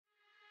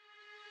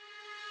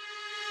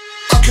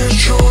can't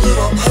show that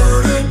I'm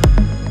hurting.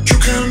 You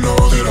can't know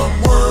that I'm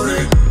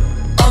worried.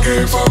 I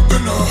gave up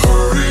in a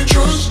hurry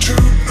just to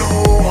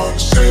know I'm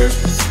safe.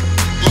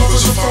 Love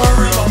is a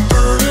fire and I'm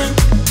burning.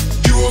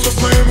 You hold the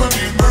flame, I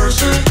need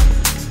mercy.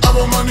 I'm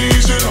on my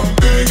knees and I'm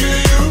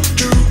begging you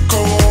to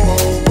go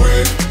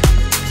away.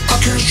 I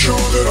can't show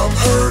that I'm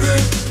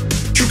hurting.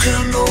 You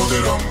can't know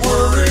that I'm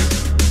worried.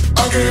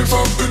 I gave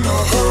up in a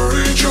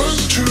hurry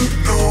just to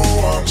know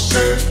I'm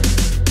safe.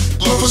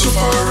 Love is a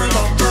fire and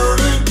I'm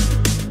burning.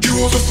 You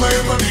hold the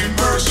flame, I need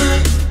mercy.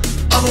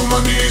 I'm on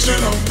my knees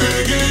and I'm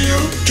begging you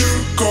to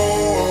go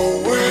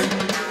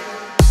away.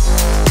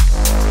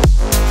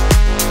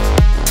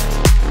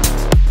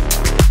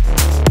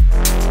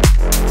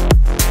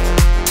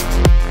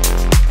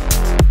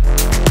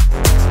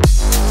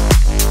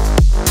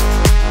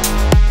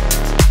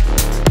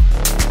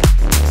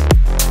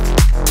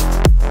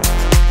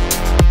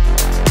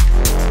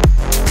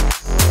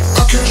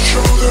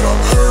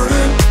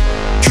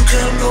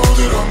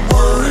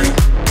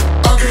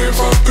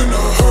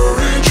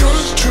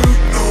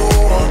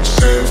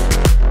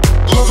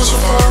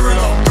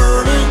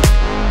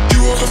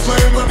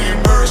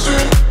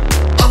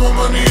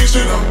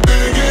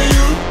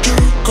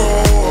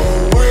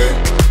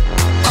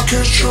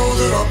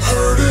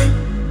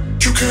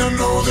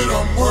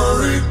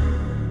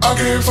 I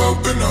gave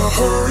up in a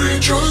hurry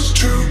just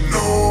to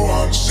know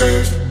I'm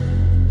safe.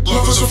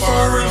 Love is a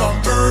fire and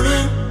I'm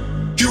burning.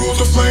 You hold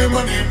the flame,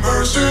 I need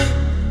mercy.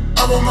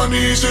 I'm on my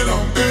knees and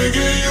I'm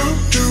begging you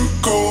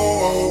to go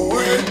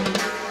away.